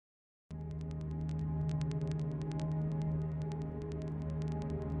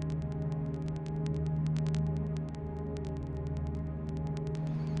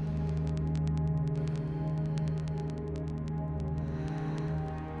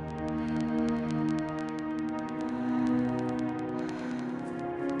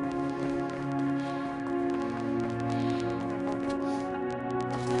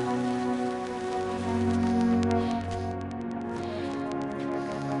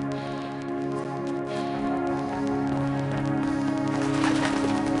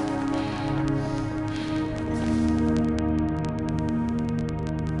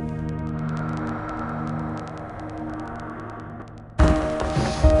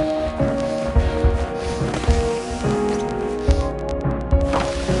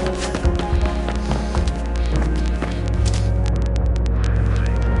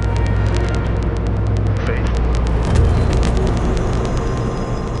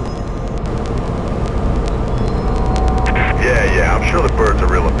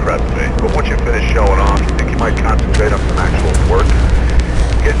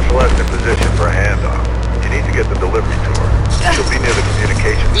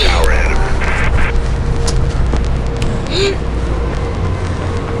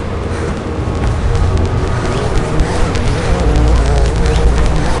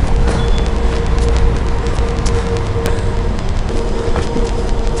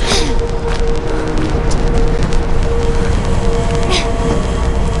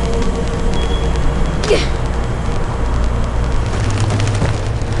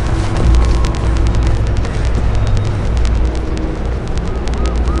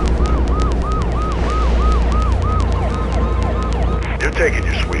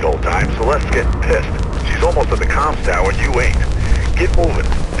time, Celeste's getting pissed. She's almost at the comms tower and you ain't. Get moving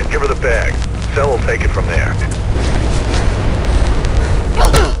and give her the bag. Cell will take it from there.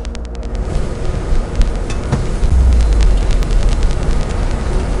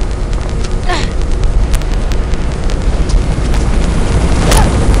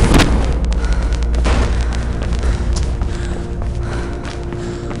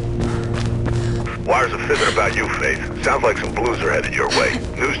 Wires are fizzing about you, Faith. Sounds like some blues are headed your way.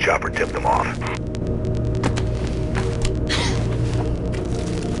 News chopper tipped them off.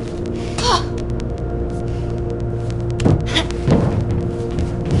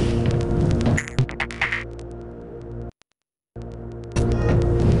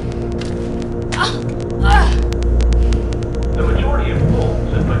 The majority of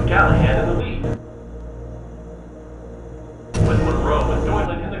polls have put Callahan in the lead, with Monroe and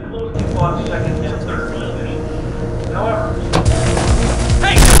Doylan in the closely fought second and third positions. However,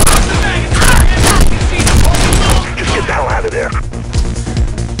 hey, drop the bag! Just get the hell out of there.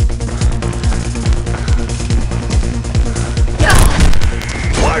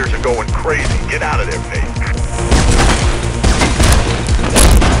 Wires are going crazy. Get out of there, Faith.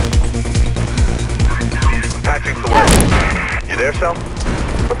 Patching Celeste. You there, Sal?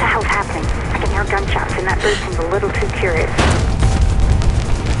 What the hell's happening? I can hear gunshots and that bird seems a little too curious.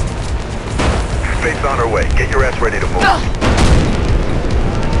 Faith's on her way. Get your ass ready to move.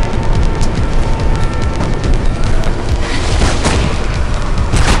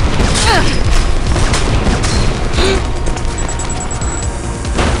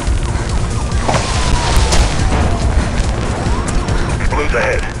 Blue's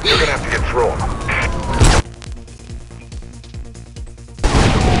ahead. You're gonna have to get through them.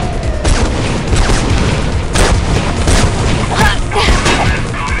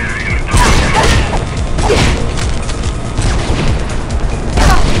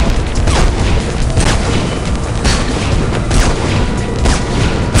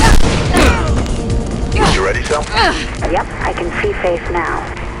 Yep, I can see Faith now.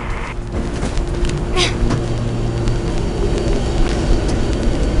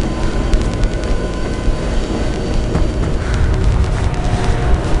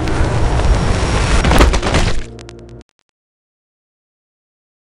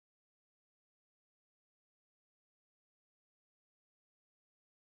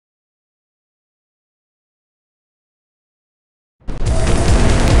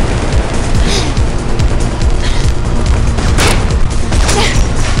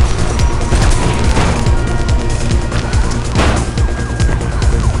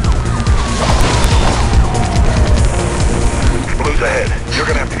 Ahead. You're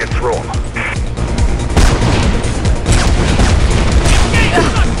gonna have to get through them.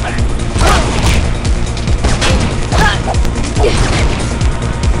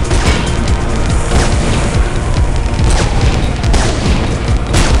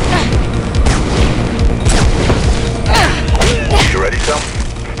 You ready, Sal?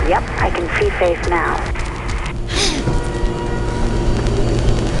 Yep, I can see Faith now.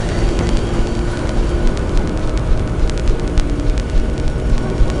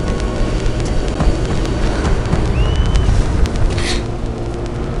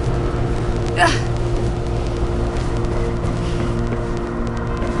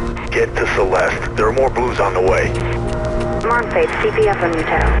 Get to Celeste. There are more blues on the way. Come on, Faith. CPF on your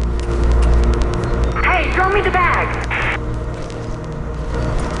toe. Hey, throw me the bag!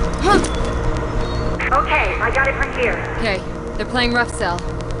 Okay, I got it from here. Okay, they're playing rough cell.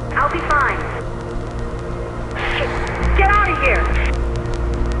 I'll be fine. Shit, get out of here!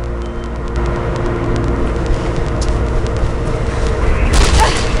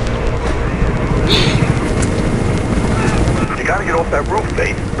 You gotta get off that roof,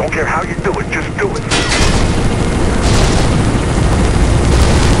 Faith. Don't care how you do it, just do it.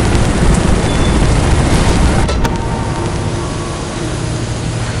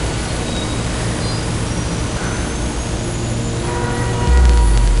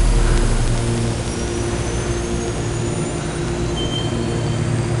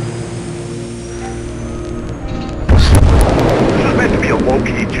 This is meant to be a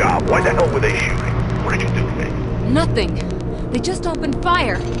low-key job. Why the hell were they shooting? What did you do, Faith? Nothing. They just opened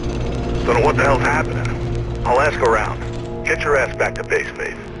fire. Don't know what the hell's happening. I'll ask around. Get your ass back to base,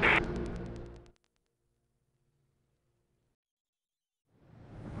 Faith.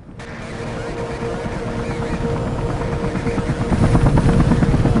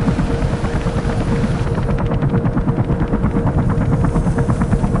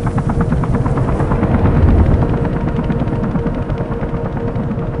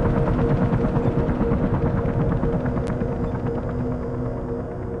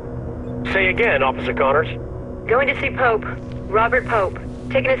 again, Officer Connors. Going to see Pope. Robert Pope.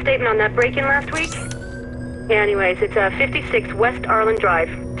 Taking a statement on that break-in last week? Yeah, anyways, it's 56 West Arlen Drive.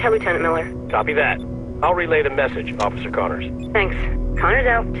 Tell Lieutenant Miller. Copy that. I'll relay the message, Officer Connors. Thanks. Connors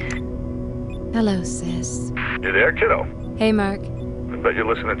out. Hello, sis. You there, kiddo? Hey, Mark. I bet you're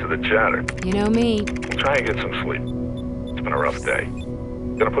listening to the chatter. You know me. We'll try and get some sleep. It's been a rough day.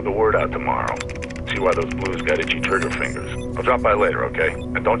 Gonna put the word out tomorrow. See why those blues got itchy trigger fingers. I'll drop by later, okay?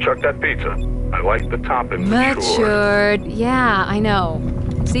 And don't chuck that pizza. I like the toppings Matured. Yeah, I know.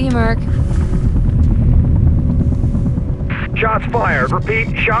 See you, Mark. Shots fired.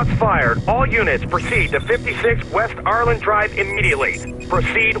 Repeat, shots fired. All units proceed to 56 West Arlen Drive immediately.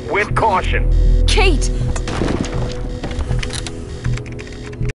 Proceed with caution. Kate!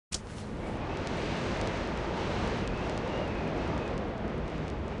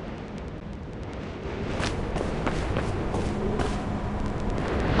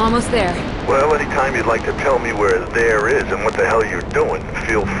 Almost there. Well, anytime you'd like to tell me where there is and what the hell you're doing,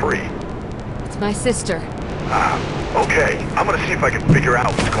 feel free. It's my sister. Okay. I'm gonna see if I can figure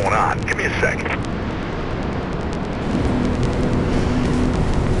out what's going on. Give me a sec.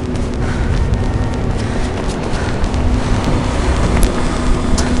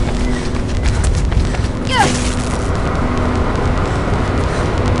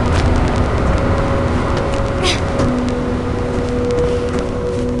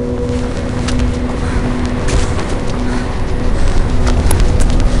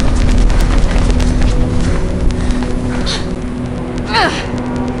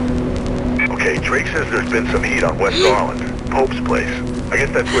 There's been some heat on West Arlen, Pope's place. I guess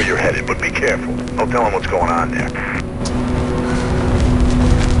that's where you're headed, but be careful. Don't tell him what's going on there.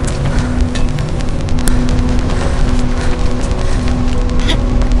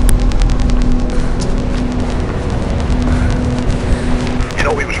 You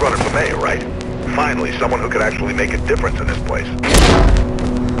know he was running for mayor, right? Finally, someone who could actually make a difference in this place.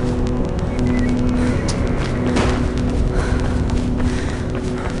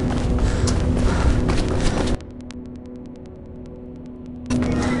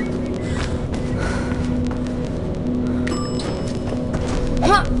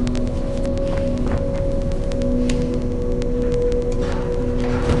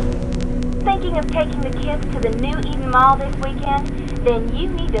 Thinking of taking the kids to the New Eden Mall this weekend? Then you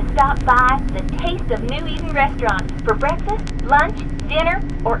need to stop by the Taste of New Eden restaurant for breakfast, lunch, dinner,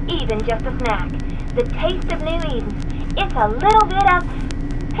 or even just a snack. The Taste of New Eden. It's a little bit of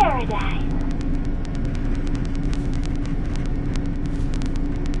paradise.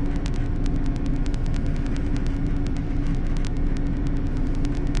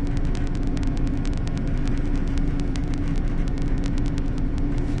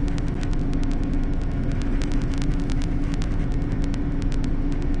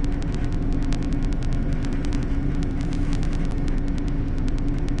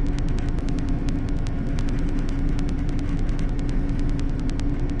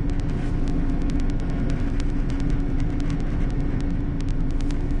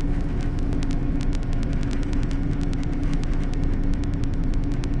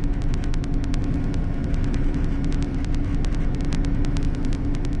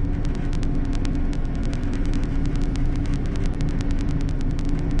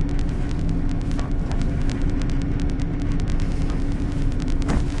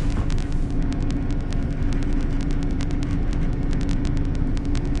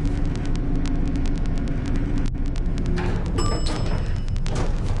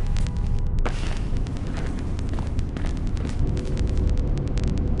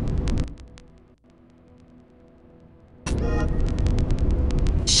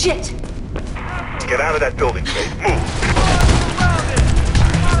 Shit! Get out of that building, Kate. Move!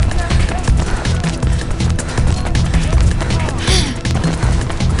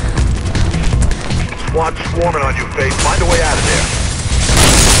 Squad swarming on you, Faith. Find a way out of there.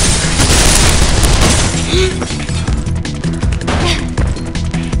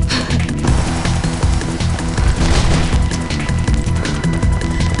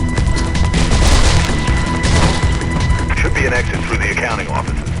 Should be an exit through the accounting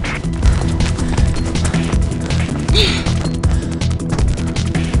offices.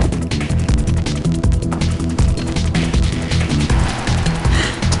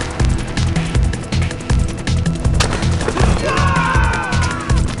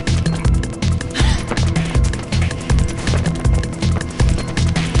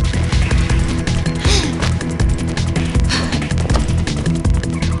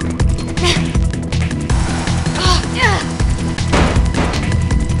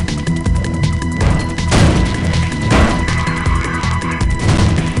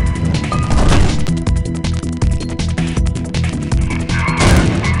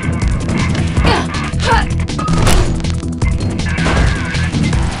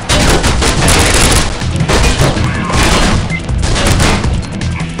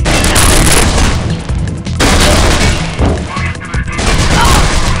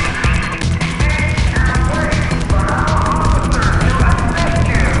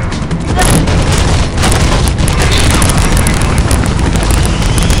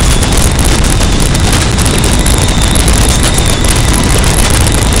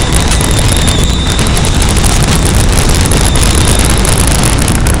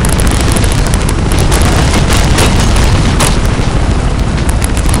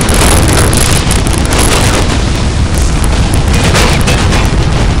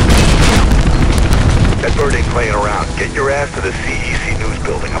 west of the CEC News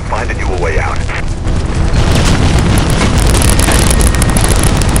building. I'm finding you a way out.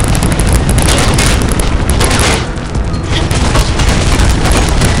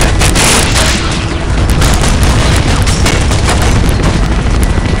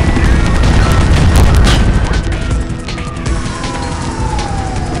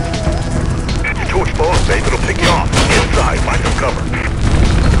 You're too exposed, babe. It'll pick you off. Inside, find some cover.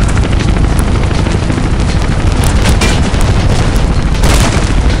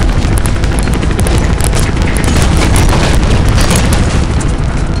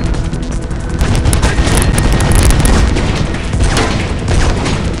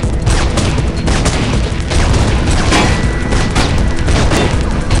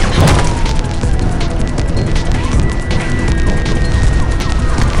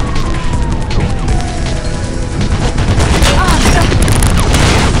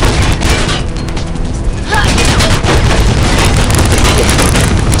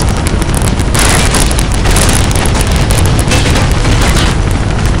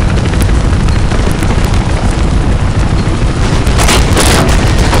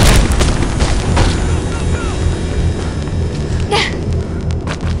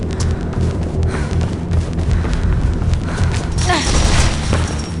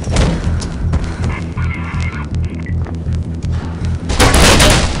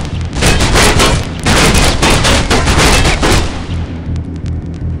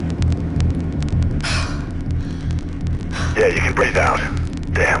 Yeah, you can breathe out.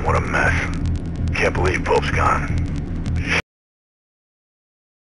 Damn, what a mess. Can't believe Pope's gone.